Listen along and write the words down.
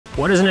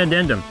What is an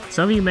addendum?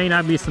 Some of you may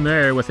not be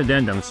familiar with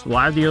addendums.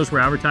 Live deals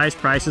where advertise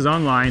prices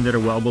online that are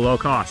well below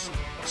cost.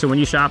 So when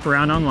you shop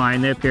around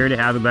online, they appear to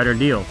have a better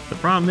deal. The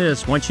problem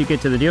is, once you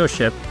get to the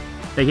dealership,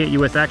 they hit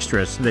you with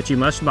extras that you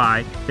must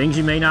buy, things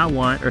you may not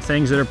want, or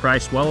things that are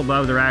priced well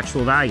above their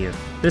actual value.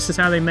 This is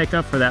how they make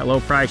up for that low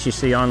price you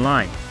see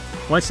online.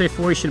 Once they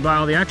force you to buy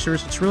all the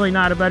extras, it's really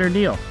not a better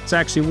deal. It's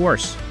actually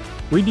worse.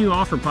 We do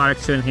offer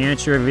products to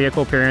enhance your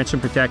vehicle appearance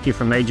and protect you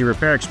from major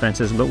repair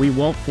expenses, but we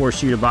won't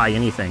force you to buy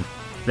anything.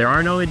 There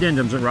are no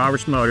addendums at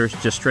Roberts Motors,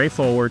 just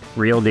straightforward,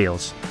 real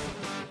deals.